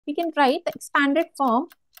we can write the expanded form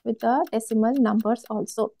with the decimal numbers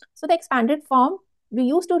also. So the expanded form we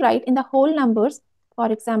used to write in the whole numbers.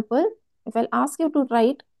 For example, if I'll ask you to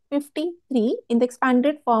write 53 in the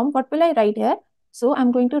expanded form, what will I write here? So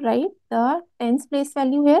I'm going to write the tens place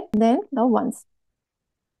value here, then the ones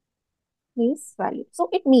place value. So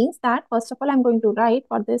it means that first of all, I'm going to write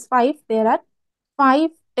for this 5, there are 5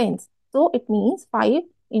 tens. So it means 5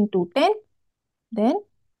 into 10, then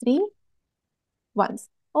 3 ones.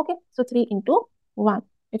 Okay, so 3 into 1.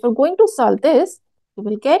 If you're going to solve this, you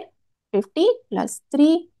will get 50 plus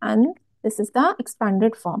 3 and this is the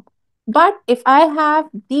expanded form. But if I have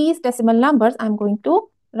these decimal numbers, I'm going to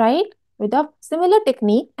write with a similar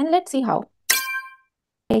technique and let's see how.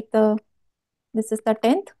 This is the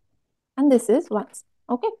 10th and this is ones.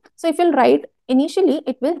 Okay, so if you'll write initially,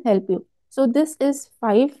 it will help you. So this is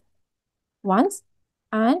 5 ones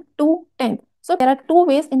and 2 tenths. So there are two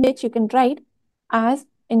ways in which you can write as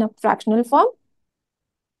in a fractional form,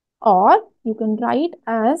 or you can write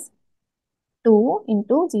as 2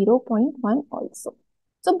 into 0.1 also.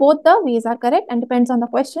 So both the ways are correct and depends on the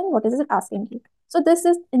question, what is it asking you. So this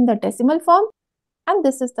is in the decimal form and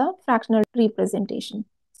this is the fractional representation.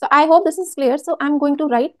 So I hope this is clear. So I'm going to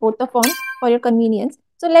write both the forms for your convenience.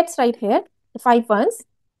 So let's write here the 5 ones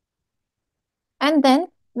and then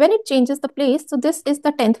when it changes the place, so this is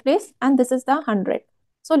the 10th place and this is the 100.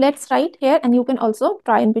 So let's write here and you can also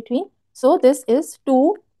try in between. So this is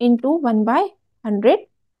 2 into 1 by 100.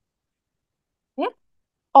 Yeah.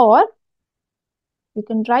 Or you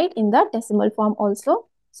can write in the decimal form also.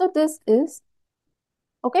 So this is,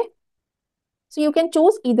 okay. So you can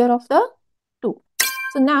choose either of the two.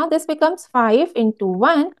 So now this becomes 5 into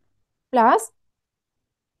 1 plus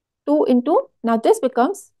 2 into, now this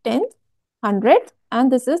becomes 10th, 100th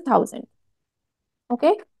and this is 1000.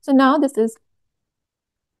 Okay. So now this is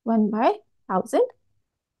 1 by 1000.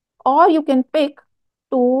 Or you can pick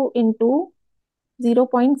 2 into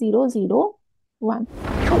 0.001.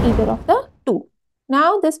 So either of the two.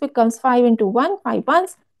 Now this becomes 5 into 1, 5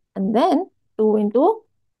 ones, and then 2 into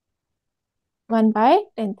 1 by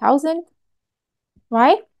 10,000.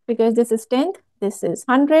 Why? Because this is 10th, this is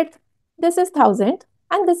 100th, this is 1000,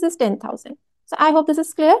 and this is 10,000. So I hope this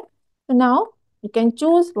is clear. So now you can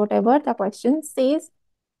choose whatever the question says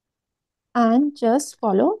and just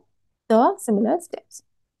follow the similar steps.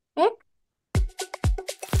 Okay.